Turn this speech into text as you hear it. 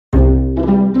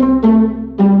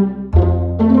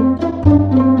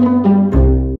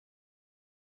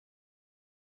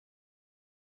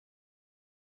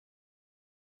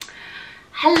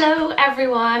Hello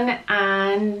everyone,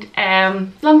 and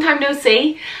long time no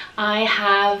see. I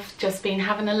have just been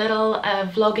having a little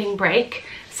vlogging break,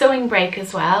 sewing break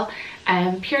as well,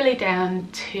 purely down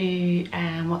to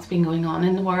what's been going on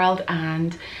in the world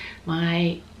and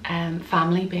my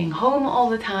family being home all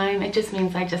the time. It just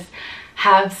means I just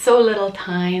have so little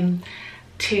time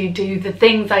to do the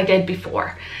things I did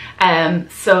before.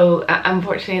 So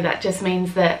unfortunately that just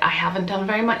means that I haven't done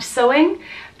very much sewing,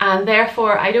 and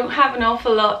therefore I don't have an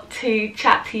awful lot to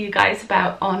chat to you guys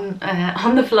about on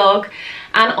the vlog,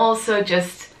 and also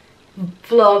just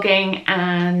vlogging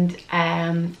and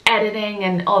editing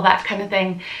and all that kind of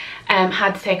thing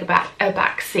had to take a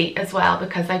back seat as well,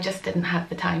 because I just didn't have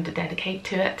the time to dedicate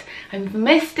to it. I've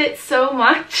missed it so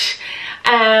much,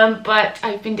 but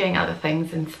I've been doing other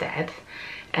things instead.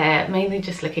 Mainly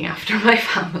just looking after my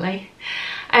family.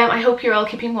 I hope you're all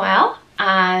keeping well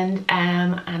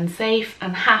and safe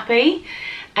and happy,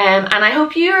 and I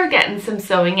hope you're getting some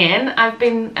sewing in. I've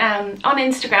been on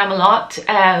Instagram a lot,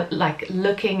 like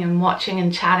looking and watching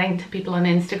and chatting to people on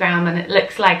Instagram, and it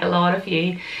looks like a lot of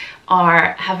you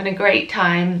are having a great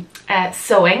time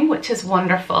sewing, which is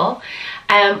wonderful.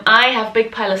 I have a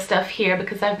big pile of stuff here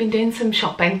because I've been doing some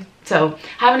shopping, so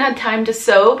I haven't had time to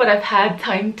sew, but I've had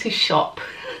time to shop.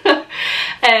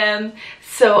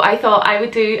 So I thought I would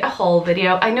do a haul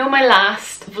video. I know my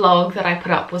last vlog that I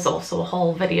put up was also a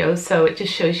haul video, so it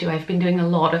just shows you I've been doing a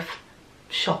lot of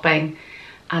shopping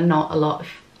and not a lot of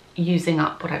using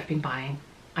up what I've been buying,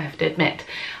 I have to admit.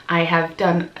 I have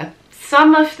done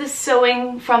some of the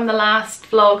sewing from the last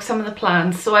vlog, some of the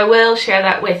plans, so I will share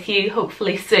that with you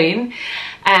hopefully soon,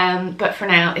 but for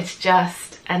now it's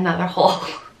just another haul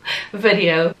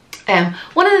video.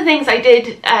 One of the things I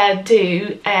did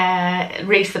do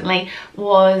recently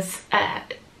was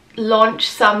launch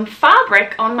some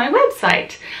fabric on my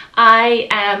website. I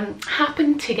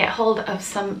happened to get hold of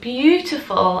some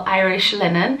beautiful Irish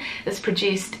linen that's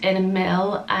produced in a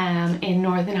mill in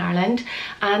Northern Ireland,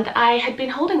 and I had been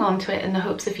holding on to it in the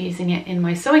hopes of using it in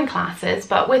my sewing classes,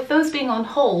 but with those being on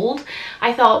hold,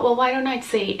 I thought, well, why don't I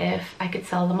see if I could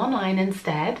sell them online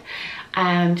instead,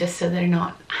 just so they're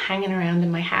not hanging around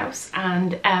in my house.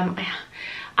 And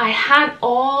I had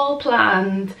all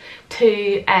planned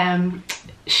to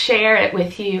share it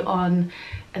with you on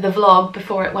the vlog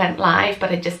before it went live,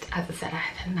 but I just, as I said, I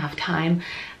didn't have time,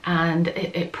 and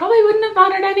it probably wouldn't have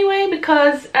mattered anyway,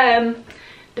 because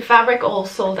the fabric all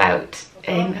sold out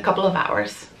in a couple of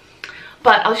hours.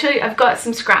 But I'll show you, I've got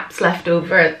some scraps left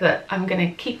over that I'm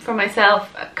gonna keep for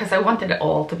myself because I wanted it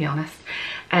all, to be honest.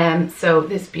 So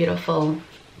this beautiful,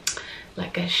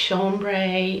 like a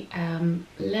chambray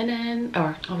linen,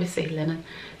 or obviously linen,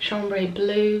 chambray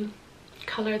blue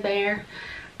color there.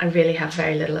 I really have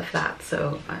very little of that,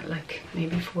 so like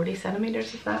maybe 40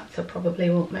 centimeters of that, so probably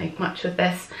won't make much with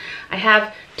this. I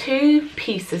have two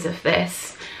pieces of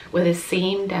this with a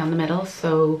seam down the middle,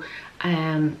 so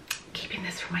keeping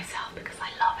this for myself because I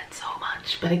love it so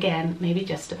much, but again, maybe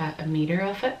just about a meter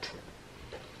of it.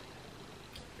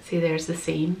 See, there's the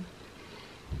seam,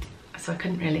 so I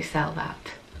couldn't really sell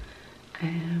that.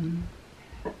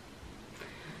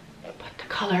 But the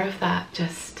color of that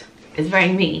just is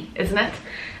very me, isn't it?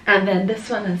 And then this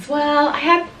one as well. I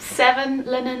had 7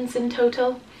 linens in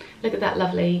total. Look at that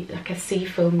lovely, like a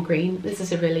seafoam green. This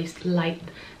is a really light,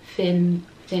 thin,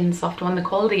 soft one. The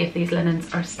quality of these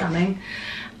linens are stunning.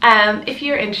 If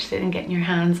you're interested in getting your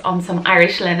hands on some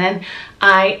Irish linen,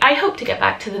 I hope to get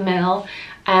back to the mill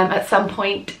at some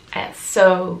point,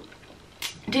 so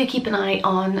do keep an eye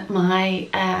on my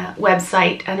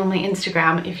website and on my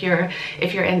Instagram if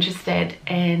you're interested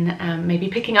in maybe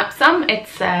picking up some.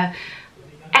 It's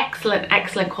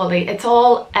excellent quality. It's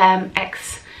all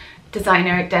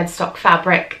ex-designer dead stock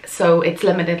fabric, so it's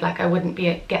limited. Like, I wouldn't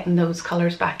be getting those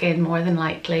colors back in more than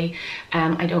likely.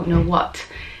 I don't know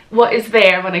what is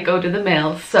there when I go to the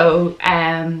mill, so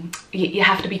you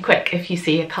have to be quick if you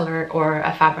see a color or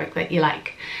a fabric that you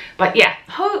like. But yeah,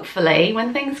 hopefully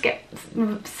when things get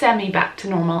semi back to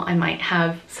normal, I might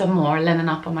have some more linen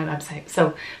up on my website.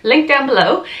 So link down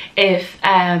below if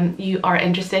you are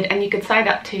interested, and you could sign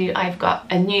up to, I've got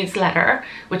a newsletter,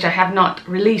 which I have not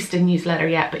released a newsletter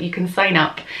yet, but you can sign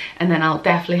up, and then I'll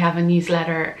definitely have a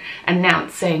newsletter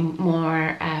announcing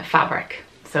more fabric.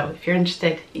 So if you're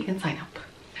interested, you can sign up.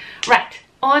 Right,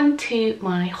 on to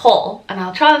my haul, and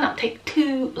I'll try and not take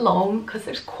too long because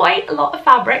there's quite a lot of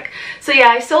fabric. So yeah,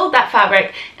 I sold that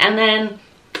fabric, and then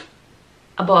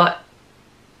I bought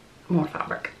more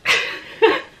fabric.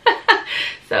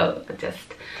 So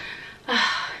just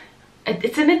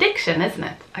it's an addiction, isn't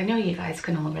it? I know you guys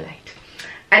can all relate.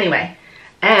 Anyway,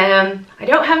 I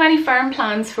don't have any firm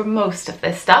plans for most of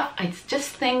this stuff. It's just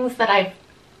things that I've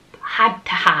had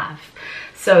to have.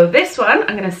 So this one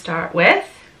I'm going to start with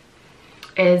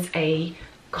is a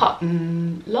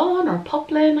cotton lawn or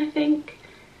poplin, I think,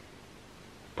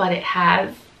 but it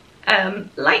has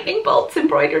lightning bolts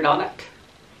embroidered on it.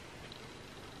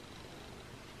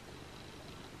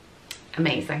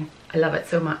 Amazing. I love it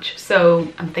so much. So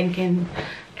I'm thinking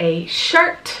a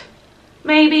shirt,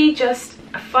 maybe just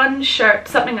a fun shirt,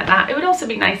 something like that. It would also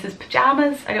be nice as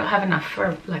pajamas. I don't have enough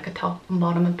for like a top and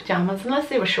bottom of pajamas unless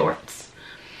they were shorts.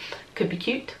 Could be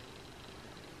cute.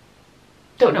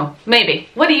 Don't know, maybe.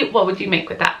 What would you make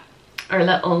with that? Or a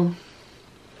little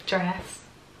dress?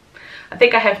 I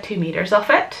think I have 2 meters of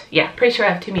it. Yeah, pretty sure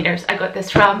I have 2 meters. I got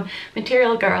this from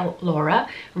Material Girl Laura.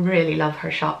 Really love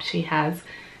her shop. She has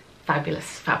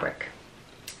fabulous fabric.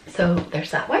 So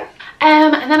there's that one.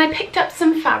 And then I picked up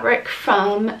some fabric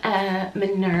from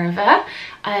Minerva.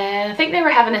 I think they were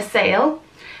having a sale.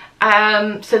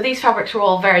 So these fabrics were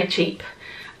all very cheap,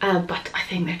 but I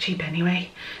think they're cheap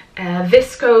anyway.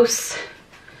 Viscose,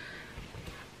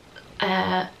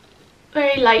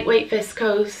 very lightweight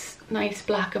viscose, nice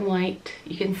black and white,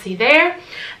 you can see there.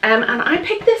 And I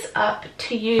picked this up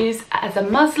to use as a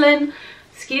muslin.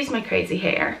 Excuse my crazy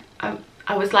hair.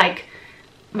 I was like,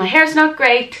 my hair's not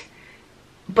great,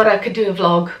 but I could do a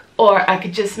vlog, or I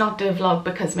could just not do a vlog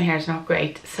because my hair's not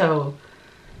great. So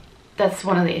that's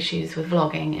one of the issues with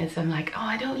vlogging, is I'm like, oh,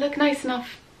 I don't look nice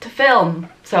enough to film.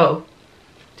 So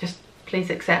just please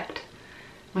accept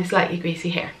my slightly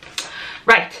greasy hair.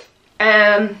 Right,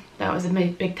 that was a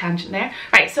big tangent there.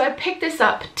 Right, so I picked this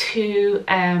up to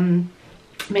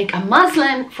make a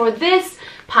muslin for this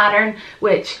pattern,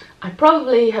 which I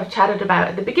probably have chatted about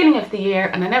at the beginning of the year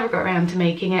and I never got around to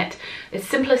making it. It's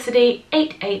Simplicity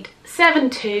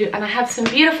 8872, and I have some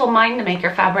beautiful Mind the Maker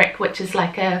fabric, which is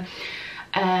like a,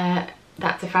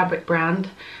 that's a fabric brand,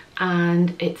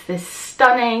 and it's this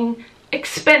stunning,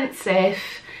 expensive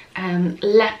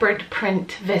leopard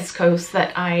print viscose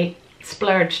that I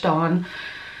splurged on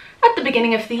at the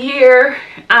beginning of the year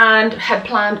and had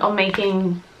planned on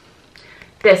making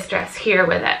this dress here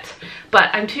with it,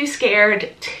 but I'm too scared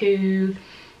to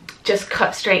just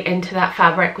cut straight into that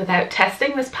fabric without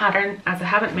testing this pattern, as I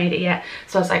haven't made it yet.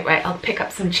 So I was like, right, I'll pick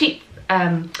up some cheap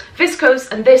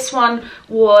viscose, and this one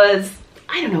was,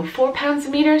 I don't know, £4 a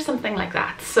meter, something like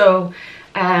that. So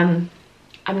I'm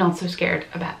not so scared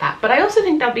about that, but I also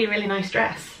think that'll be a really nice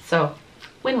dress. So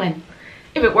win-win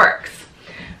if it works.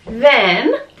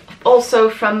 Then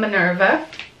also from Minerva,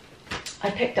 I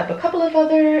picked up a couple of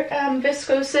other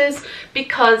viscoses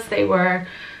because they were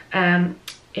in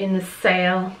the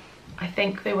sale. I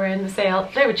think they were in the sale.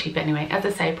 They were cheap anyway, as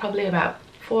I say, probably about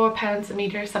 £4 a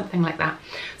meter, something like that.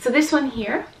 So this one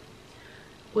here,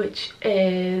 which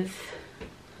is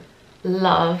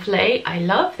lovely. I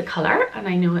love the colour and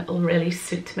I know it'll really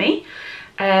suit me.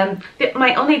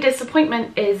 My only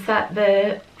disappointment is that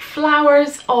the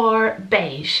flowers are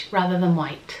beige rather than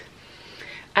white.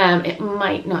 It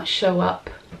might not show up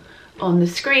on the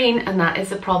screen, and that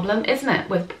is a problem, isn't it,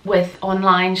 with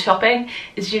online shopping,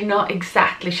 is you're not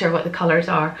exactly sure what the colours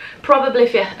are. Probably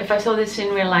if I saw this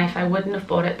in real life I wouldn't have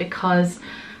bought it, because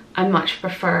I much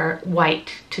prefer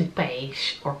white to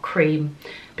beige or cream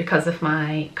because of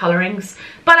my colourings,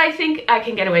 but I think I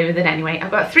can get away with it anyway.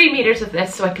 I've got 3 meters of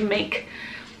this, so I can make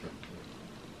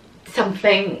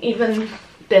something. Even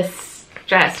this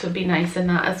dress would be nice in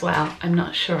that as well, I'm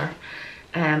not sure.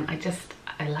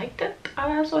 I liked it,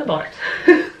 so I bought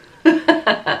it.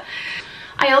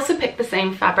 I also picked the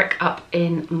same fabric up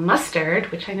in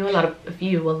mustard, which I know a lot of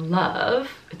you will love.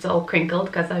 It's all crinkled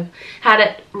because I've had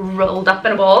it rolled up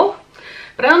in a ball.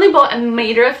 But I only bought a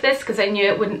meter of this because I knew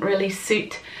it wouldn't really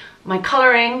suit my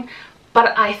colouring.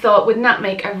 But I thought, wouldn't that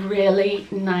make a really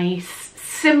nice,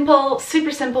 simple,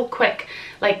 super simple, quick,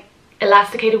 like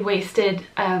elasticated waisted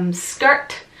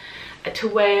skirt to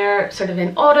wear sort of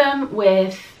in autumn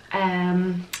with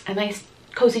a nice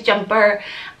cozy jumper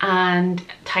and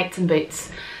tights and boots,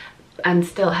 and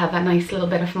still have a nice little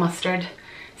bit of mustard.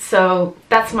 So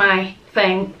that's my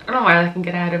thing. I don't know where I can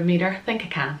get out of a meter. I think I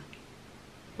can.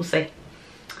 We'll see.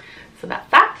 So that's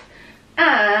that.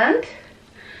 And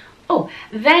oh,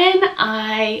 then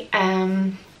I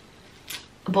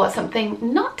bought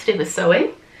something not to do with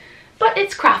sewing, but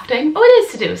it's crafting. Oh, it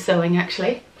is to do with sewing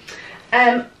actually.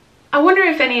 I wonder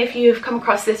if any of you have come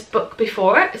across this book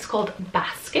before. It's called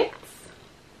Baskets,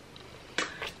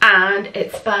 and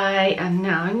it's by, and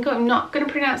now I'm not going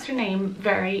to pronounce her name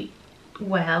very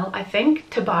well, I think,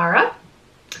 Tabara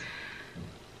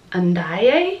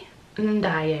Ndaye.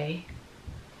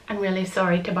 I'm really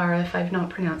sorry, Tabara, if I've not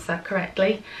pronounced that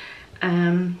correctly.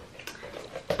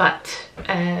 but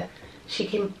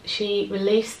she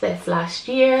released this last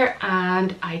year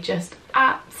and I just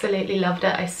absolutely loved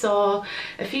it. I saw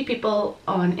a few people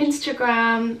on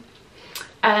Instagram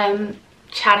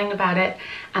chatting about it,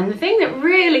 and the thing that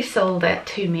really sold it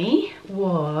to me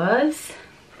was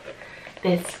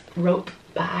this rope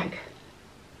bag,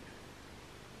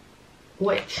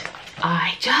 which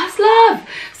I just love.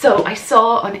 So I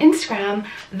saw on Instagram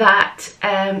that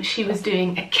she was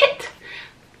doing a kit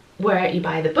where you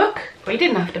buy the book, or you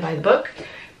didn't have to buy the book,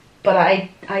 but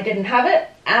I didn't have it,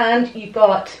 and you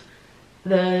got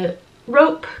the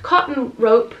rope, cotton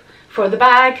rope for the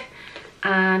bag,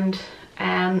 and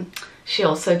she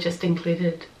also just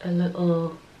included a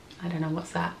little, I don't know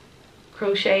what's that,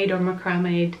 crocheted or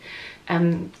macrameed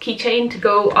keychain to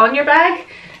go on your bag,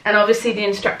 and obviously the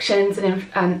instructions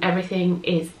and everything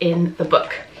is in the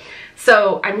book.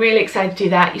 So I'm really excited to do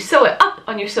that. You sew it up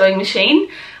on your sewing machine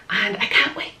and I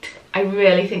can't wait. I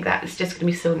really think that is just going to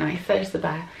be so nice. There's the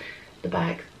bag.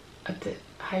 I have to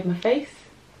hide my face.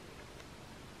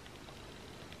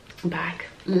 Bag.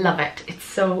 Love it. It's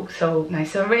so, so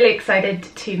nice. So I'm really excited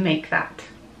to make that.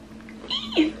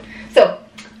 So,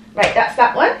 right, that's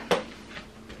that one.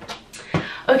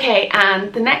 Okay,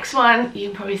 and the next one you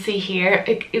can probably see here,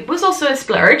 it was also a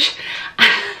splurge.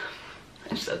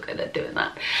 I'm so good at doing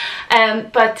that.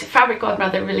 But Fabric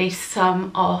Godmother released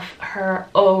some of her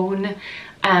own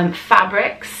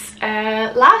fabrics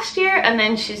last year, and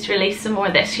then she's released some more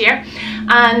this year.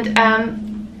 And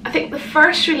I think the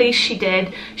first release she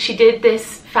did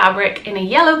this fabric in a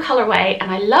yellow colorway,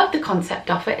 and I love the concept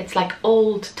of it. It's like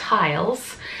old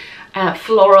tiles,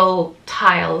 floral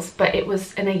tiles, but it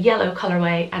was in a yellow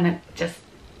colorway and it just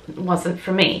wasn't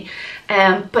for me.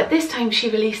 But this time she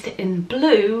released it in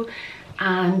blue,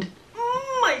 and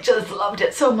I just loved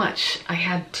it so much I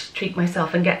had to treat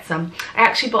myself and get some. I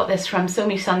actually bought this from Sew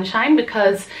Me Sunshine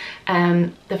because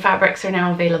the fabrics are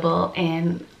now available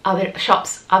in other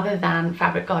shops other than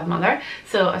Fabric Godmother.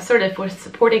 So I sort of was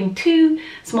supporting two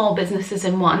small businesses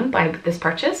in one by this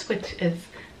purchase, which is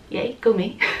yay, go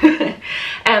me.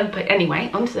 But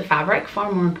anyway, onto the fabric.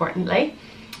 Far more importantly,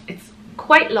 it's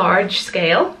quite large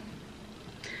scale.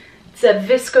 It's a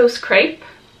viscose crepe,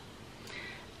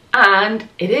 and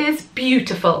it is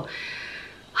beautiful.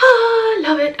 I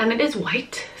love it, and it is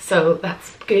white, so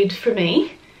that's good for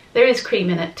me. There is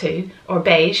cream in it too, or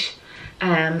beige,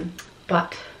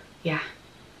 but yeah,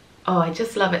 oh, I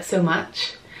just love it so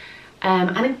much.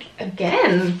 And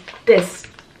again, this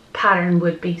pattern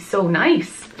would be so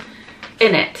nice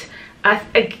in it. I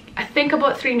think I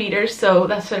bought 3 meters, so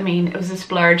that's what I mean. It was a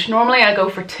splurge. Normally I go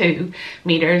for 2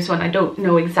 meters when I don't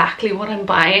know exactly what I'm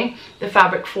buying the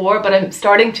fabric for, but I'm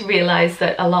starting to realize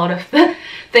that a lot of the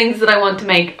things that I want to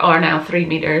make are now 3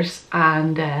 meters,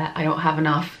 and I don't have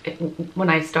enough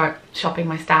when I start shopping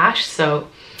my stash, so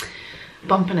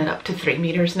bumping it up to 3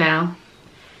 meters now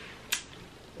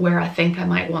where I think I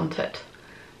might want it.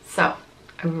 So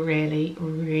I really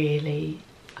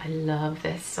I love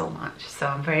this so much, so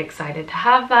I'm very excited to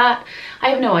have that. I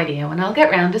have no idea when I'll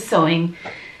get round to sewing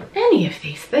any of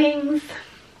these things.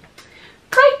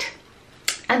 Great!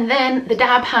 And then the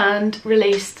Dab Hand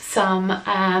released some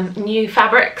new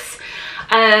fabrics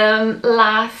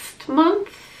last month,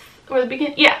 or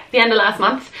the end of last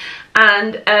month,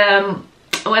 and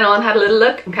I went on, had a little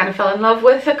look, and kind of fell in love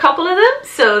with a couple of them,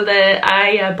 so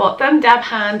I bought them. Dab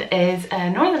Hand is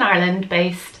a Northern Ireland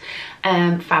based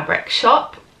fabric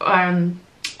shop,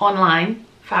 online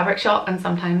fabric shop, and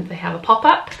sometimes they have a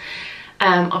pop-up.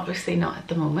 Obviously not at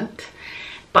the moment,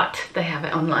 but they have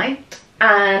it online.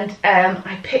 And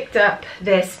I picked up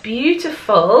this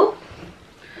beautiful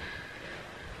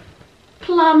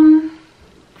plum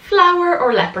flower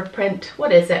or leopard print.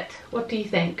 What is it? What do you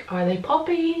think? Are they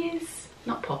poppies?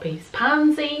 Not poppies,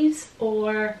 pansies,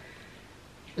 or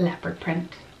leopard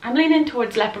print? I'm leaning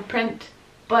towards leopard print,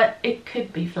 but it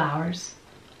could be flowers.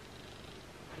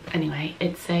 Anyway,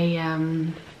 it's a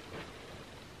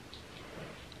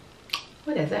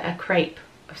what is it? A crepe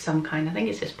of some kind. I think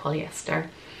it's just polyester.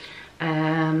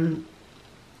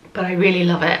 But I really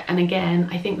love it, and again,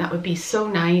 I think that would be so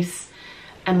nice,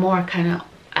 and more kind of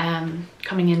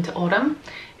coming into autumn.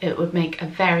 It would make a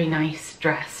very nice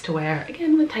dress to wear,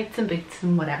 again with tights and boots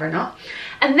and whatever not.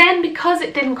 And then because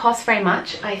it didn't cost very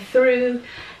much, I threw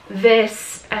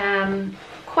this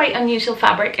quite unusual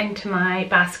fabric into my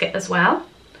basket as well.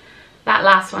 That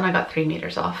last one I got 3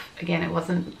 meters off. Again, it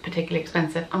wasn't particularly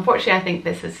expensive. Unfortunately, I think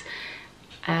this is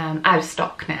out of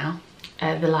stock now.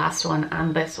 The last one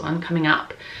and this one coming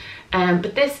up.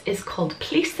 But this is called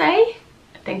Plissé.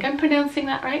 I think I'm pronouncing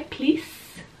that right.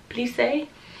 Plissé.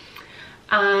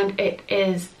 And it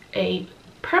is a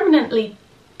permanently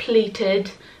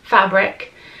pleated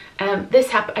fabric.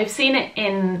 I've seen it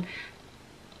in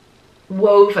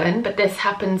woven, but this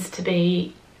happens to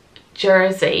be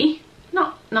jersey.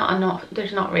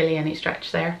 There's not really any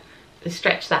stretch there. There's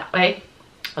stretch that way,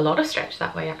 a lot of stretch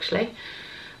that way actually.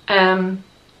 But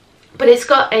it's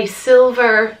got a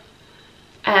silver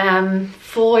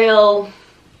foil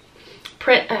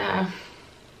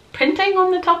printing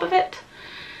on the top of it,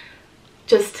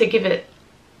 just to give it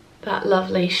that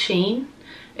lovely sheen.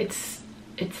 It's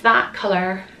that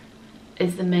colour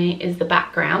is the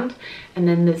background, and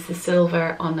then there's the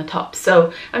silver on the top.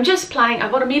 So I'm just applying. I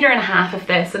bought 1.5 meters of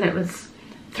this, and it was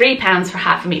 £3 for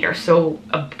half a metre, so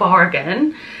a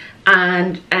bargain.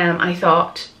 And I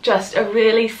thought just a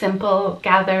really simple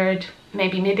gathered,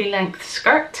 maybe midi-length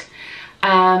skirt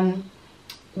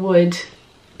would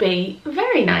be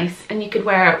very nice, and you could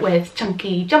wear it with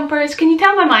chunky jumpers. Can you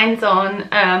tell my mind's on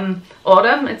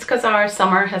autumn? It's because our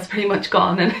summer has pretty much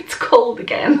gone and it's cold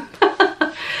again.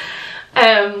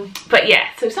 But yeah,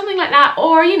 so something like that,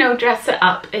 or you know, dress it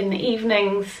up in the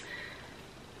evenings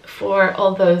for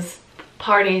all those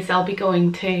parties I'll be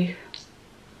going to.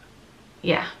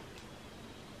 Yeah,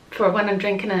 for when I'm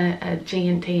drinking a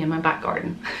G&T in my back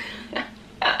garden.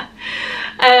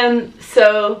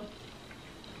 So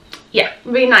yeah,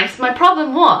 really nice. My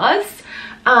problem was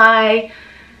I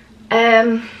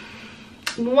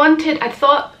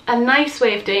thought a nice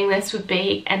way of doing this would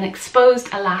be an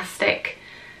exposed elastic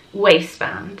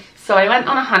waistband. So I went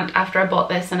on a hunt after I bought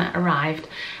this and it arrived.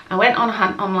 I went on a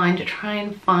hunt online to try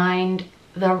and find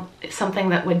something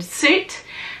that would suit,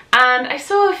 and I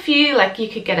saw a few, like you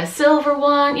could get a silver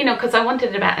one, you know, because I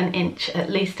wanted about an inch, at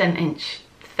least an inch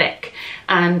thick,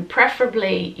 and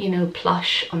preferably, you know,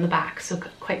 plush on the back, so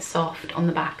quite soft on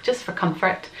the back, just for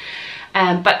comfort,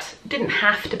 but didn't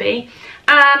have to be.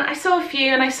 And I saw a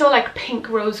few, and I saw like pink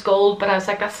rose gold, but I was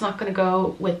like, that's not going to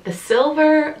go with the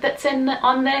silver that's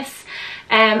on this.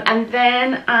 And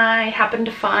then I happened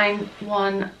to find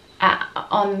one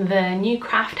on the new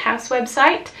Craft House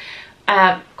website.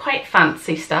 Quite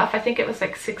fancy stuff. I think it was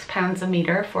like £6 a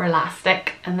metre for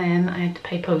elastic, and then I had to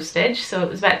pay postage, so it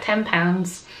was about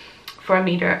 £10 for a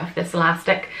metre of this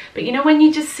elastic. But you know, when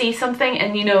you just see something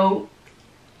and you know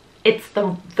it's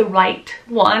the right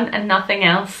one and nothing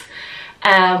else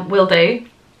will do.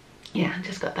 Yeah, I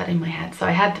just got that in my head, so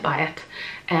I had to buy it,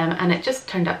 and it just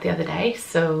turned up the other day.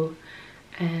 So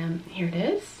here it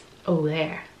is. Oh,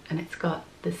 there, and it's got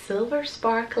the silver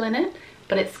sparkle in it,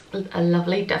 but it's a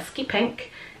lovely dusky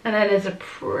pink, and it is a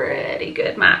pretty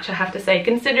good match, I have to say,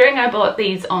 considering I bought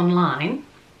these online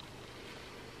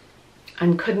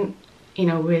and couldn't, you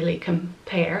know, really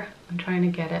compare. I'm trying to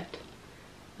get it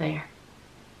there.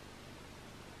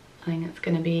 I think it's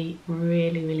going to be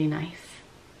really, really nice.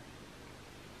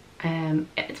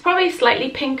 It's probably slightly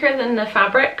pinker than the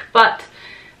fabric, but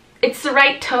it's the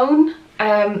right tone,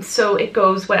 so it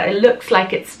goes well. It looks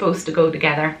like it's supposed to go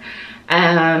together,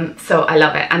 so I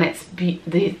love it. And it's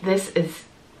this is,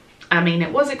 I mean,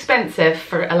 it was expensive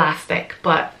for elastic,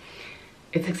 but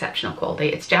it's exceptional quality.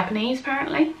 It's Japanese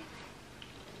apparently.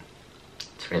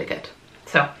 It's really good.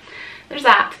 So there's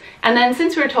that. And then,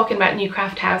 since we were talking about New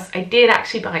Craft House, I did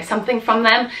actually buy something from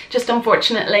them, just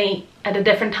unfortunately at a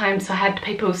different time, so I had to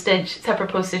pay postage,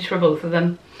 separate postage for both of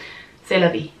them. C'est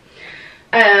la vie.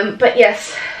 But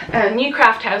yes, New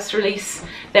Craft House release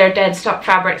their dead stock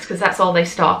fabrics, because that's all they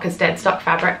stock is dead stock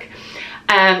fabric.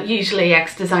 Usually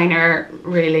ex-designer,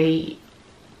 really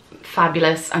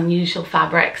fabulous, unusual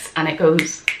fabrics, and it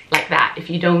goes like that. If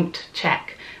you don't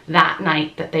check that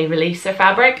night that they release their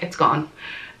fabric, it's gone.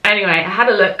 Anyway, I had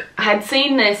a look. I had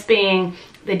seen this being,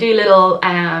 they do little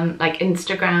like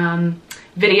Instagram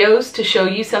videos to show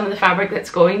you some of the fabric that's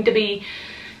going to be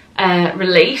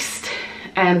released,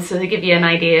 and so they give you an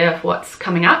idea of what's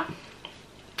coming up.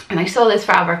 And I saw this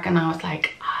fabric and I was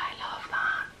like, I love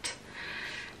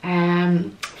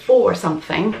that for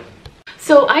something.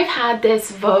 So I've had this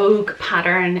Vogue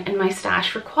pattern in my stash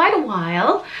for quite a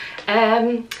while,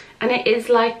 and it is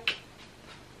like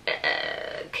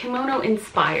kimono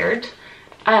inspired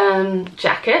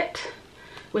jacket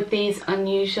with these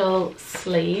unusual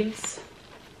sleeves.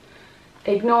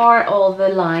 Ignore all the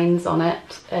lines on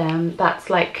it, that's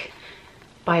like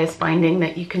bias binding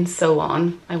that you can sew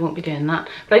on. I won't be doing that,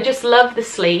 but I just love the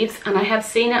sleeves, and I have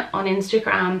seen it on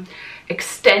Instagram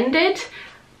extended,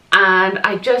 and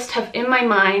I just have in my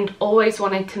mind always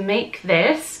wanted to make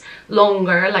this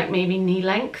longer, like maybe knee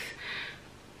length,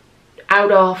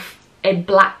 out of a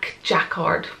black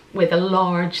jacquard with a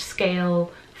large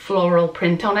scale floral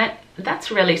print on it.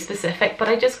 that's really specific, but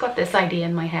I just got this idea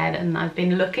in my head and I've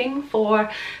been looking for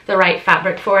the right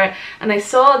fabric for it, and I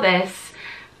saw this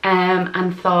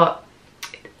and thought,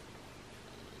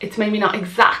 it's maybe not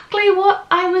exactly what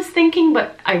I was thinking,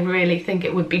 but I really think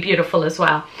it would be beautiful as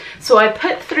well. So I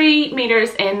put 3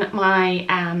 meters in my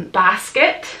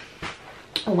basket.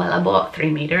 Well, I bought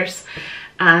 3 meters,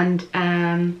 and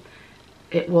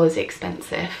it was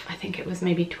expensive. I think it was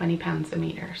maybe £20 a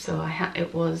meter, so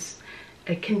it was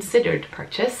a considered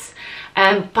purchase.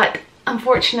 But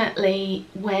unfortunately,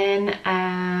 when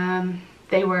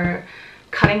they were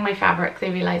cutting my fabric,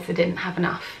 they realized they didn't have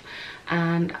enough,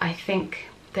 and I think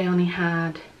they only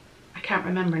had, I can't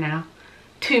remember now,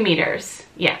 2 meters,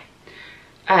 yeah.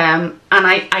 And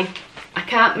I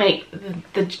can't make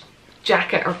the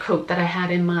jacket or coat that I had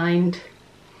in mind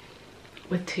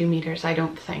with 2 meters, I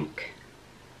don't think.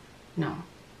 No,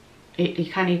 you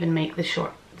can't even make the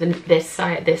short, this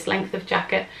length of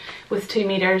jacket with 2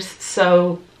 meters.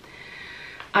 So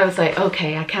I was like,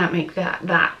 okay, I can't make that,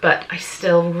 but I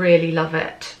still really love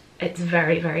it. It's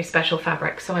very, very special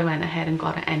fabric, so I went ahead and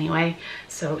got it anyway.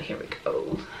 So here we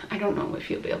go. I don't know if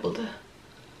you'll be able to,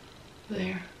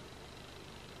 there.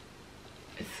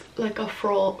 It's like a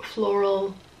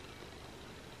floral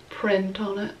print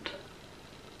on it.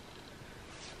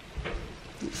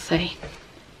 Let's see.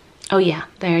 Oh yeah,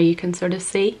 there you can sort of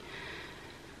see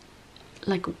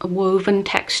like a woven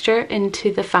texture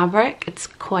into the fabric. It's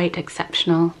quite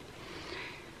exceptional.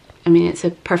 I mean, it's a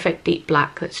perfect deep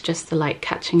black, that's just the light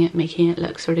catching it, making it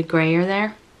look sort of grayer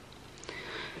there.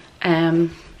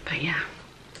 But yeah,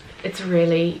 it's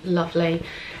really lovely.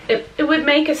 It would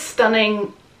make a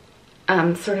stunning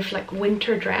sort of like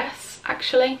winter dress,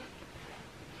 actually,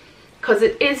 because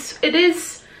it is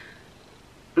it's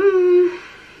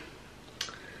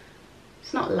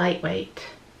not lightweight.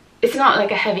 It's not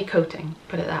like a heavy coating,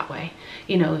 put it that way.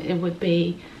 You know, it would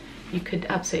be, you could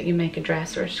absolutely make a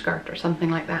dress or a skirt or something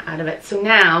like that out of it. So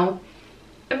now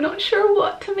I'm not sure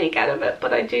what to make out of it,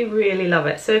 but I do really love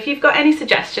it. So if you've got any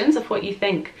suggestions of what you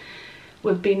think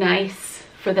would be nice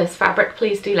for this fabric,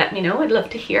 please do let me know. I'd love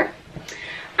to hear.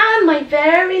 And my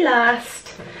very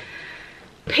last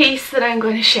piece that I'm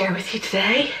going to share with you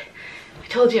today, I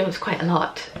told you it was quite a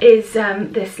lot, is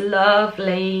this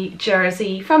lovely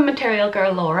jersey from Material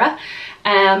Girl Laura.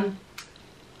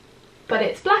 But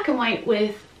it's black and white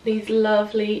with these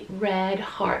lovely red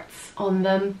hearts on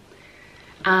them,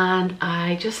 and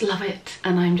I just love it.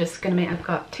 And I'm just gonna I've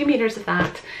got 2 meters of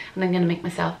that, and I'm gonna make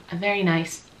myself a very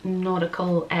nice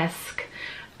nautical-esque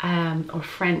or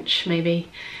French maybe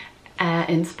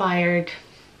inspired,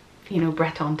 you know,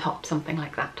 Breton top, something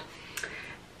like that.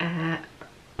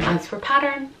 As for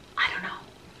pattern, I don't know,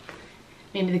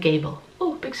 maybe the gable.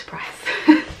 Oh, big surprise.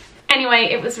 Anyway,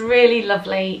 it was really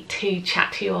lovely to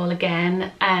chat to you all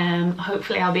again.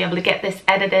 Hopefully I'll be able to get this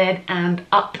edited and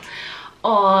up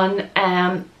on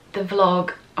the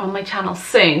vlog on my channel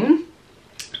soon.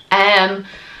 I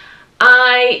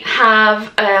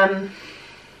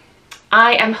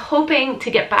am hoping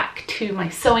to get back to my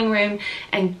sewing room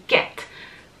and get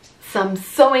some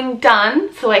sewing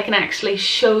done, so I can actually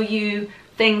show you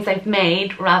things I've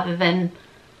made rather than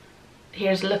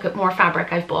here's a look at more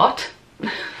fabric I've bought.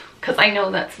 Because I know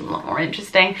that's a lot more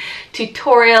interesting.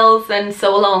 Tutorials and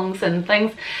sew-alongs and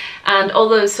things, and all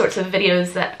those sorts of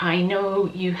videos that I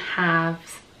know you have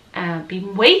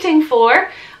been waiting for.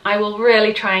 I will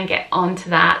really try and get onto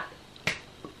that.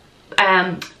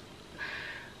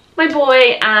 My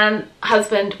boy and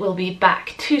husband will be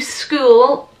back to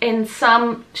school in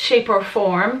some shape or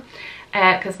form,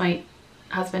 because my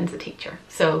husband's a teacher,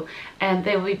 so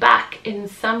they will be back in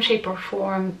some shape or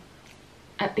form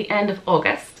at the end of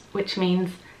August, which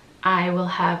means I will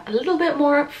have a little bit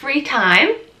more free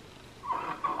time,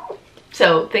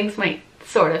 so things might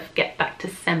sort of get back to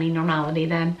semi-normality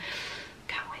then.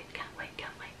 Can't wait, can't wait,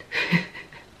 can't wait.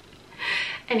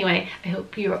 Anyway, I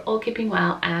hope you're all keeping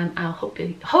well, and I'll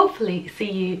hopefully see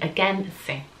you again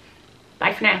soon.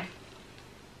 Bye for now.